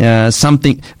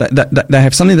something that they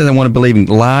have something that they want to believe in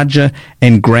larger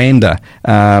and grander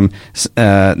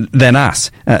than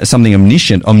us, something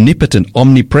omniscient, omnipotent,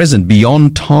 omnipresent,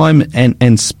 beyond time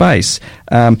and space.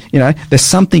 There's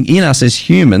something in us as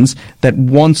humans that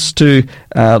wants to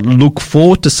look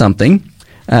forward to something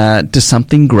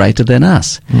greater than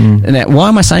us. Now, why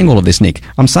am I saying all of this, Nick?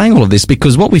 I'm saying all of this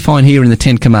because what we find here in the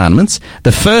Ten Commandments,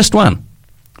 the first one,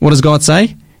 what does God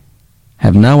say?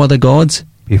 Have no other gods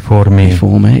before me.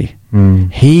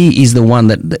 He is the one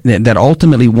that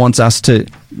ultimately wants us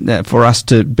for us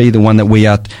to be the one that we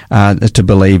are to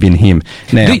believe in Him.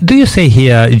 Now, do you say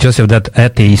here, Joseph, that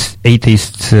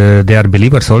atheists they are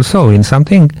believers also in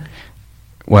something?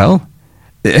 Well,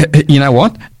 you know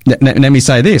what? Let me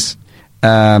say this.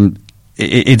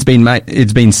 It's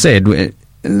been said. We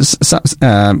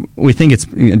think it's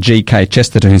G.K.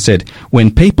 Chesterton who said,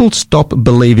 "When people stop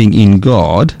believing in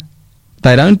God,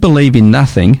 they don't believe in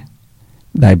nothing,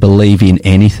 they believe in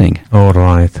anything." All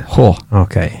right. Oh.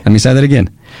 Okay. Let me say that again.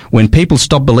 When people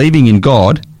stop believing in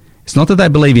God, it's not that they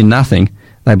believe in nothing,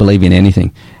 they believe in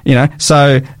anything.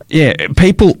 So,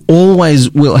 people always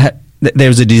will have,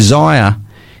 there's a desire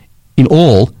in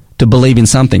all to believe in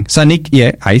something. So, Nick,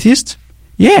 atheists?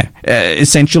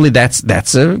 Essentially that's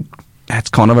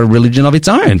kind of a religion of its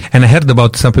own. And I heard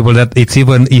about some people that it's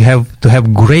even, you have to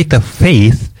have greater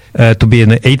faith to be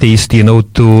an atheist,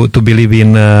 to believe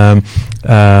in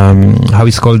how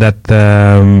is called that,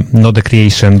 not the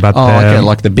creation, but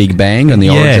like the Big Bang and the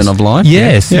origin of life.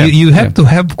 Yes, you have to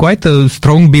have quite a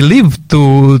strong belief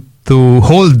to to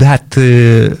hold that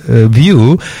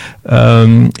view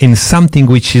in something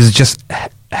which is just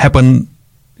happen,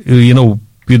 you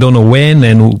don't know when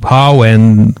and how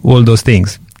and all those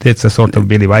things. That's a sort of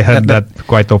belief. I heard that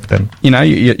quite often.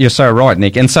 You're so right,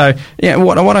 Nick. And so,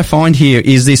 what I find here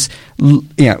is this,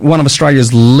 one of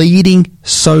Australia's leading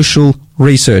social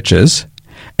researchers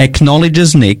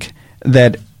acknowledges, Nick,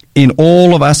 that in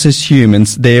all of us as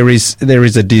humans, there is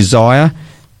a desire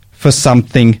for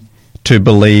something to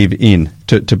believe in,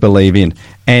 to believe in.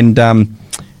 And,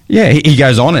 he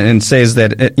goes on and says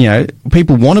that,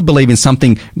 people want to believe in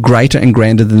something greater and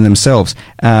grander than themselves.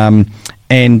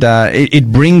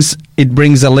 It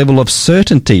brings a level of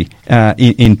certainty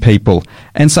in people.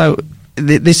 And so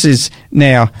this is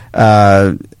now,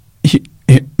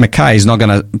 McKay is not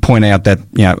going to point out that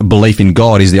belief in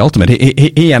God is the ultimate.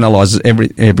 He analyses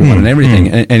everyone and everything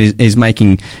and is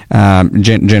making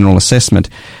general assessment.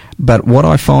 But what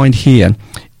I find here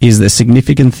is the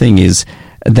significant thing is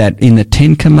that in the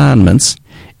Ten Commandments,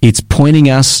 it's pointing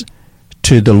us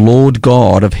to the Lord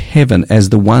God of heaven as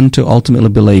the one to ultimately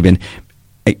believe in,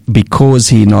 because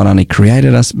he not only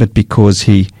created us, but because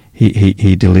he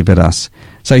delivered us.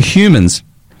 So humans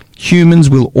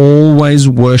will always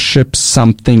worship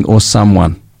something or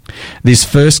someone. This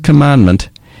first commandment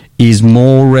is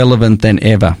more relevant than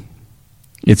ever.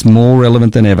 It's more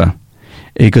relevant than ever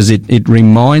because it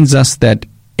reminds us that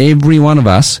every one of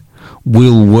us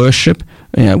will worship,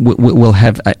 will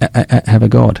have a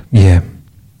God. Yeah.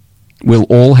 We'll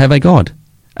all have a God.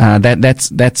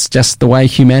 That's just the way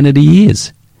humanity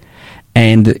is.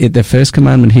 And the first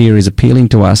commandment here is appealing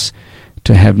to us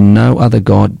to have no other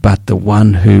God but the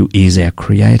one who is our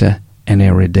Creator and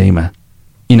our Redeemer.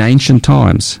 In ancient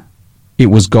times, it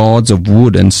was gods of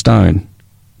wood and stone.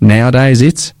 Nowadays,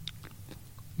 it's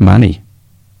money,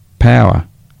 power,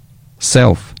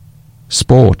 self,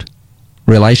 sport,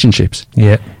 relationships.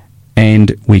 Yeah.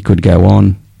 And we could go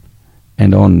on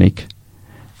and on, Nick.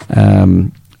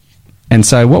 And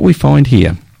so what we find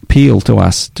here appeal to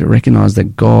us to recognise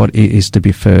that God is to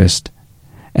be first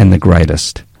and the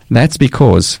greatest. That's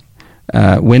because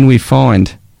when we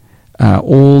find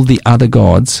all the other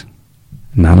gods,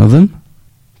 none of them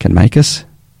can make us,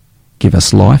 give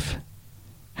us life,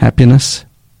 happiness,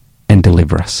 and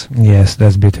deliver us. Yes,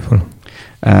 that's beautiful.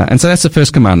 And so that's the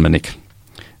first commandment, Nick.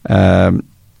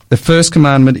 The first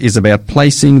commandment is about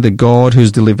placing the God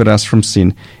who's delivered us from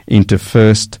sin into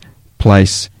first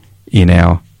place in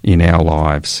our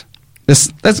lives.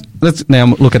 Let's now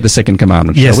look at the second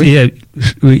commandment, shall we?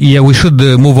 We should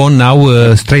move on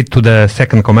now straight to the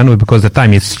second commandment because the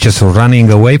time is just running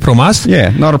away from us. Yeah,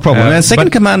 not a problem. And the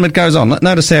second commandment goes on.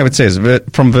 Notice how it says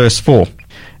from verse 4.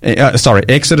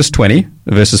 Exodus 20,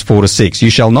 verses 4 to 6. You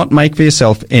shall not make for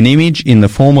yourself an image in the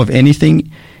form of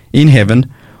anything in heaven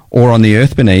or on the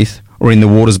earth beneath or in the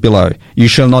waters below. You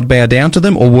shall not bow down to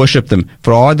them or worship them,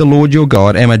 for I, the Lord your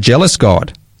God, am a jealous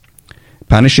God,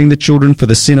 punishing the children for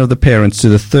the sin of the parents to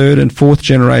the third and fourth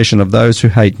generation of those who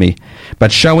hate me,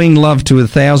 but showing love to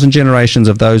 1,000 generations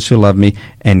of those who love me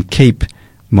and keep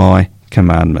my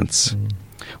commandments.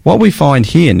 What we find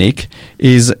here, Nick,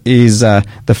 is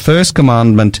the first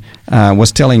commandment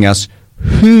was telling us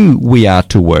who we are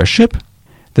to worship.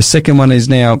 The second one is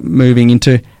now moving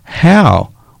into how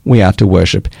we are to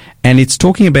worship. And it's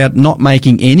talking about not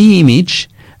making any image,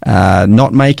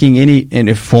 not making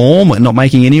any form, not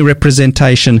making any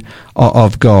representation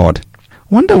of God.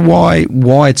 I wonder why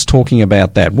it's talking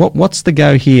about that. What's the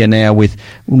go here now with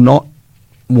not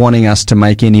wanting us to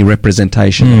make any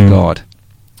representation of God?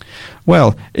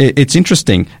 Well, it's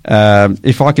interesting.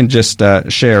 If I can just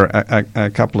share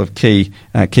a couple of key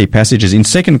passages. In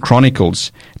 2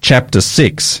 Chronicles chapter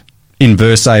 6, in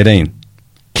verse 18,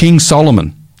 King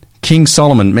Solomon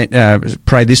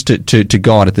prayed this to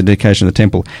God at the dedication of the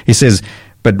temple. He says,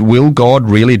 but will God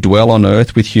really dwell on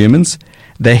earth with humans?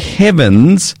 The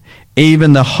heavens,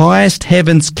 even the highest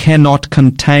heavens cannot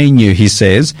contain you, he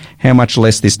says, how much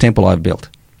less this temple I've built.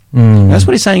 That's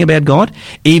what he's saying about God.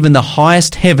 Even the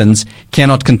highest heavens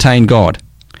cannot contain God.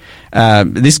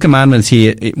 This commandment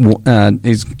here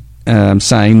is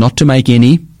saying not to make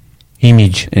any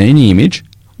image.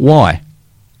 Why?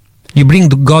 You bring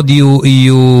to God,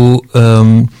 you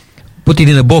put it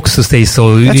in a box to say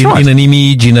so. That's right. In an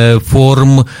image, in a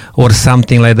form, or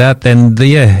something like that, and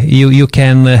you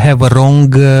can have a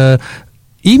wrong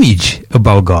image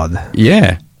about God.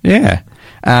 Yeah.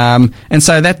 And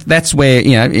so that's where,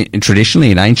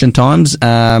 traditionally in ancient times,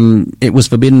 it was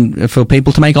forbidden for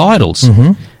people to make idols.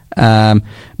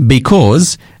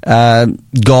 Because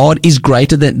God is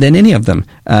greater than any of them.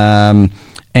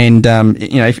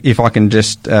 If I can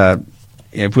just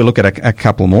if we look at a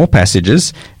couple more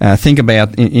passages, think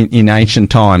about in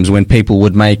ancient times when people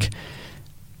would make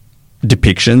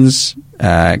depictions,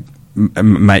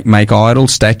 make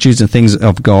idols, statues, and things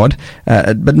of God.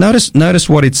 But notice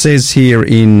what it says here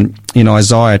in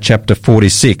Isaiah chapter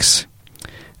 46,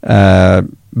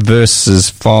 verses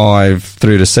 5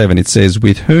 through to 7. It says,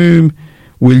 "With whom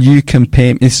will you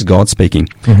compare?" This is God speaking.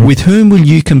 Mm-hmm. "With whom will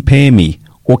you compare me,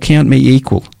 or count me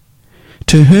equal?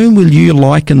 To whom will you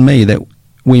liken me that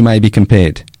we may be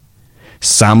compared?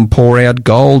 Some pour out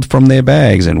gold from their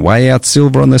bags and weigh out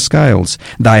silver on the scales.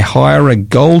 They hire a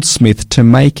goldsmith to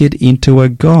make it into a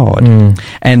god,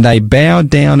 and they bow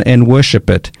down and worship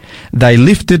it. They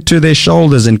lift it to their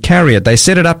shoulders and carry it. They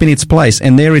set it up in its place,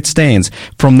 and there it stands.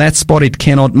 From that spot it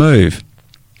cannot move.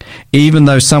 Even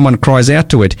though someone cries out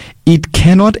to it, it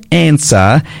cannot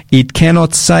answer. It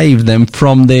cannot save them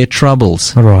from their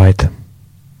troubles." Right.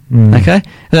 Okay?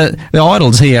 The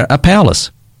idols here are powerless.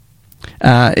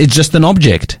 It's just an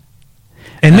object.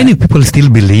 And many people still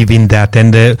believe in that,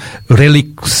 and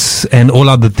relics and all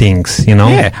other things,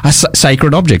 Yeah,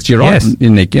 sacred objects. You're right, Yes.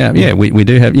 Nick. Yeah, we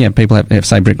do have. Yeah, people have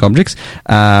sacred objects.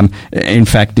 In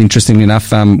fact, interestingly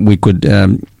enough, we could.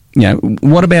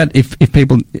 What about if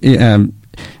people?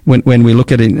 When we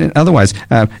look at it otherwise,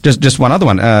 just one other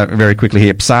one very quickly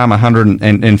here. Psalm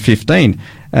 115.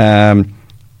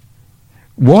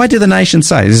 Why do the nations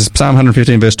say, this is Psalm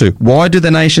 115 verse 2, why do the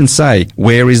nations say,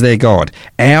 where is their God?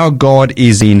 Our God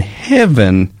is in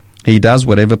heaven. He does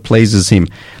whatever pleases him.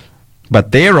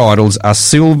 But their idols are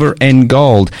silver and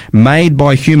gold, made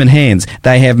by human hands.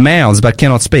 They have mouths but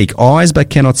cannot speak, eyes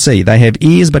but cannot see. They have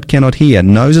ears but cannot hear,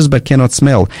 noses but cannot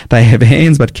smell. They have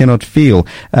hands but cannot feel,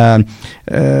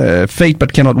 feet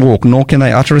but cannot walk, nor can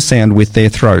they utter a sound with their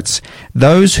throats.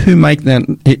 Those who make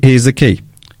them, here's the key,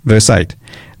 verse 8.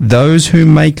 Those who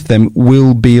make them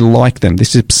will be like them.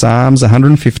 This is Psalms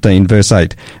 115, verse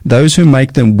 8. Those who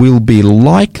make them will be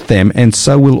like them, and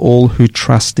so will all who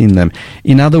trust in them.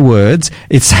 In other words,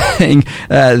 it's saying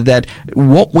that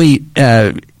what we...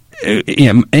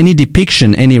 any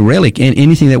depiction, any relic,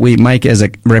 anything that we make as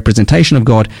a representation of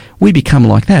God, we become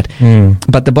like that.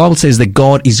 But the Bible says that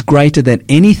God is greater than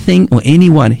anything or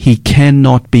anyone. He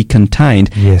cannot be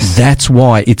contained. Yes. That's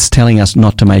why it's telling us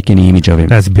not to make any image of him.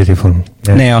 That's beautiful.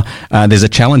 Yeah. Now, there's a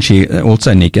challenge here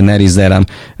also, Nick, and that is that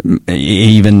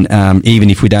even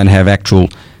if we don't have actual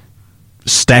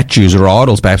statues or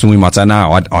idols, perhaps, and we might say,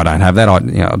 no, I don't have that.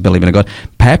 I believe in a God.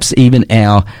 Perhaps even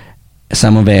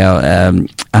some of our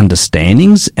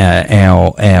understandings,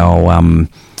 our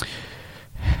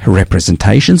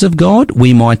representations of God,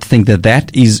 we might think that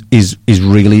is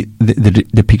really the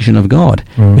depiction of God.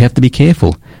 We have to be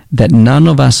careful that none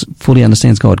of us fully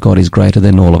understands God. God is greater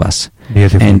than all of us.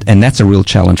 Beautiful. And that's a real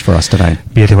challenge for us today.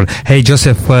 Beautiful. Hey,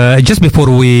 Joseph, just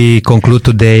before we conclude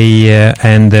today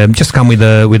and just come with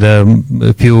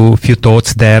a few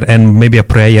thoughts there and maybe a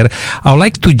prayer, I would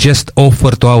like to just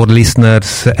offer to our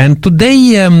listeners, and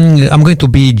today I'm going to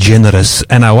be generous,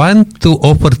 and I want to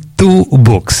offer 2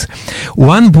 books.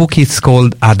 One book is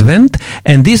called Advent,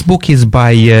 and this book is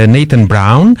by Nathan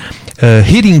Brown.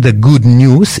 Hearing the Good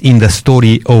News in the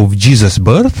Story of Jesus'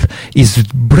 Birth is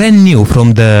brand new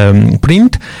from the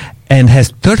print and has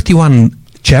 31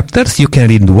 chapters. You can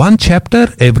read 1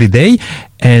 chapter every day,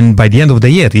 and by the end of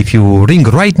the year, if you ring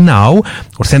right now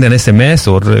or send an SMS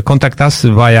or contact us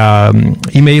via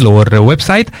email or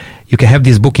website, you can have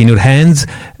this book in your hands,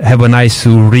 have a nice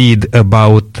read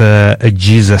about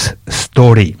Jesus'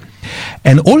 story.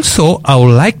 And also, I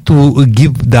would like to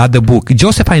give the other book.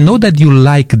 Joseph, I know that you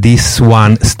like this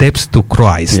one, Steps to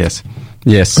Christ.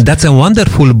 Yes. That's a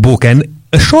wonderful book, and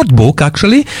a short book,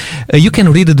 actually. You can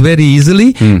read it very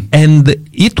easily, and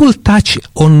it will touch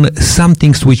on some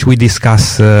things which we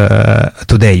discuss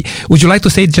today. Would you like to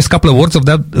say just a couple of words of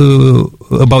that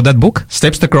about that book?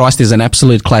 Steps to Christ is an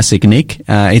absolute classic, Nick.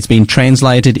 It's been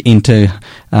translated into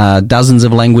dozens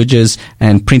of languages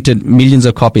and printed. Millions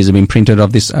of copies have been printed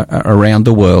of this around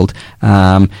the world.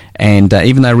 And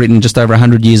even though written just over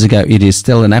 100 years ago, it is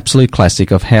still an absolute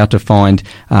classic of how to find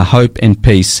hope and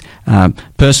peace,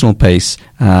 personal peace,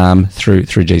 through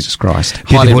Jesus Christ.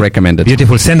 Highly recommended.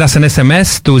 Beautiful. Send us an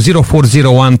SMS to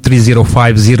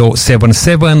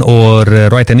 0401-305-077 or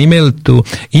write an email to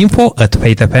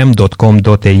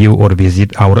info@faithfm.com.au or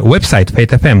visit our website,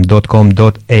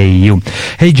 faithfm.com.au.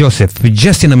 Hey, Joseph,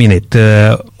 just in a minute,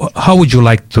 how would you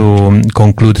like to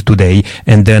conclude today?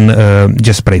 And then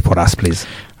just pray for us, please.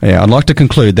 Yeah, I'd like to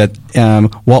conclude that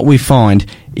what we find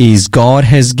is God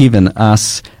has given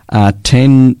us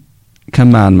 10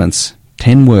 commandments,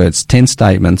 10 words, 10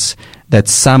 statements that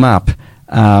sum up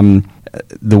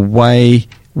the way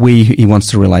He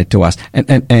wants to relate to us.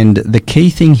 And the key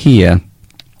thing here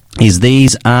is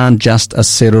these aren't just a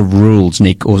set of rules,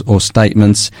 Nick, or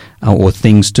statements or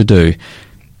things to do.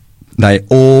 They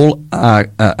all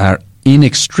are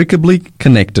inextricably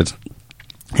connected,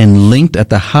 and linked at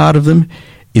the heart of them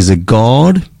is a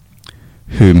God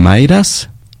who made us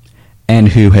and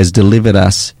who has delivered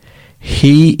us.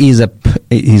 He is a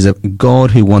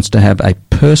God who wants to have a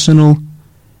personal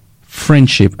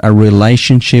friendship, a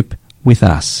relationship with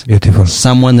us. Beautiful.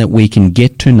 Someone that we can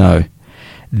get to know.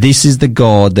 This is the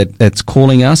God that's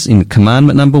calling us in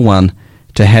commandment number 1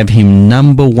 to have him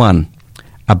number 1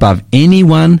 above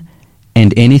anyone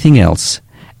and anything else,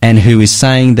 and who is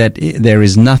saying that there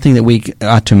is nothing that we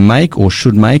are to make or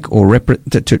should make or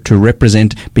to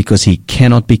represent, because he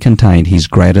cannot be contained. He's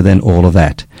greater than all of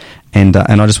that. And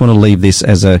I just want to leave this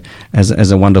as a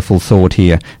wonderful thought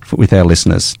here with our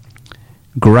listeners.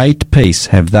 Great peace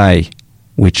have they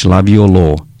which love your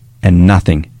law, and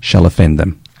nothing shall offend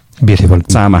them. Beautiful.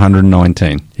 Psalm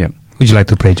 119. Yep. Would you like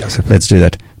to pray, Joseph? Let's do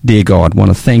that. Dear God, I want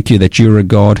to thank you that you're a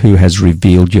God who has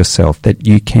revealed yourself, that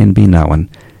you can be known.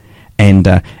 And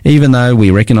even though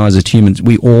we recognize as humans,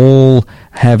 we all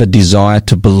have a desire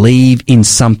to believe in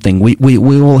something. We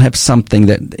all have something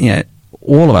that,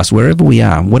 all of us, wherever we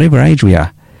are, whatever age we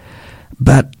are.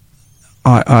 But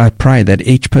I pray that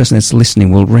each person that's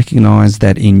listening will recognize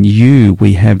that in you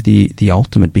we have the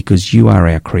ultimate, because you are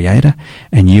our creator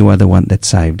and you are the one that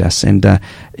saved us. And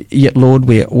yet, Lord,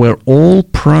 we're all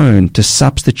prone to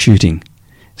substituting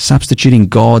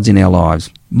gods in our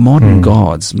lives, modern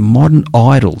gods, modern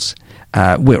idols.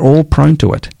 We're all prone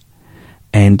to it.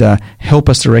 And help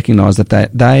us to recognize that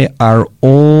they are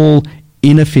all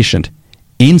inefficient,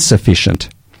 insufficient,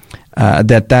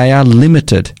 that they are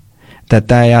limited, that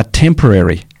they are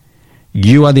temporary.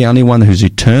 You are the only one who's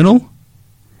eternal,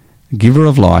 giver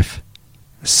of life,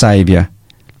 Saviour.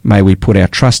 May we put our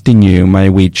trust in you. May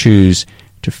we choose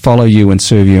to follow you and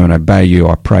serve you and obey you.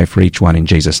 I pray for each one in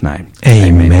Jesus' name.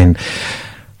 Amen.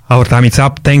 Our time is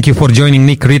up. Thank you for joining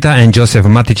Nick Rita and Joseph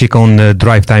Matichik on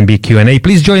Drive Time Big Q&A.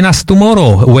 Please join us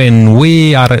tomorrow when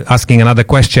we are asking another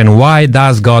question. Why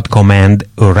does God command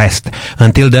rest?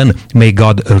 Until then, may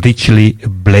God richly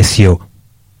bless you.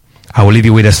 I will leave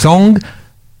you with a song,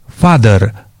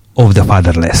 Father of the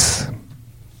Fatherless.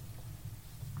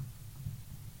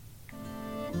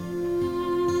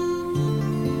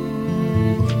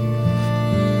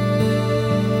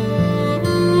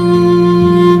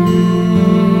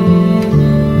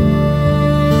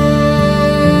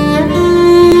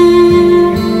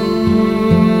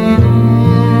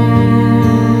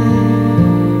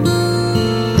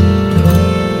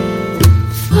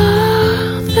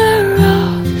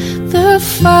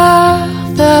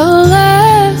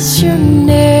 Fatherless, you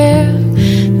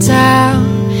kneel down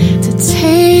to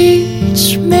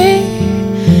teach me.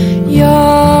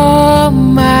 You're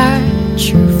my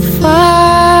true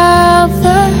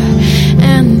Father,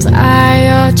 and I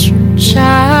your true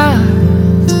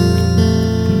child.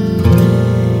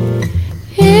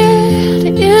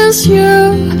 It is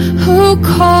you who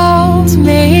called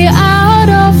me out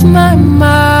of my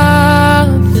mother's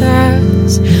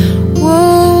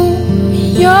womb.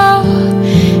 Your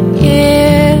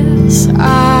ears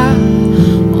are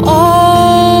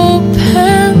opened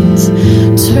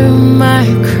to my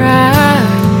cry.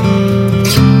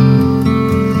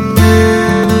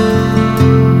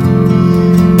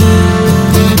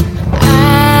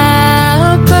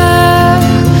 Abba,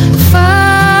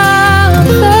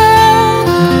 Father,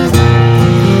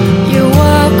 you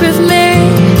walk with me,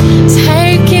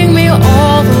 taking me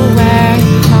all the way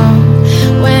home.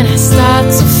 When I start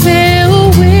to feel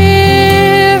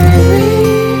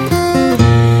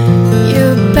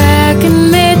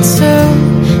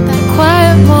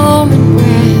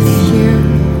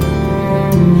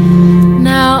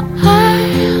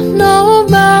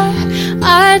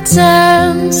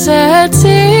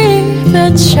identity, the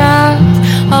child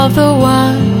of the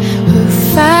one who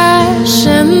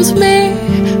fashioned me,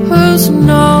 who's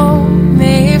known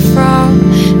me from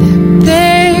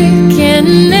the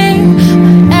beginning,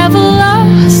 my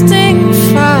everlasting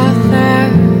Father.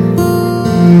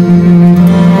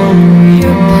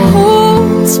 You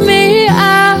pulled me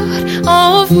out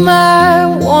of my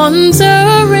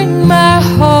wandering, my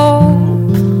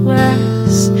hopeless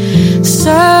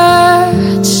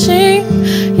searching.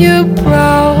 You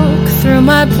broke through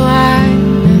my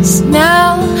blindness.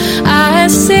 Now I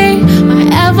see my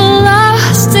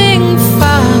everlasting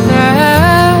Father.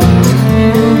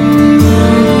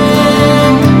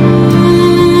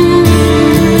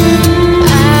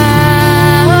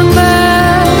 Abba,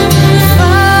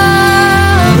 Father,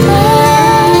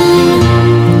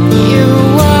 you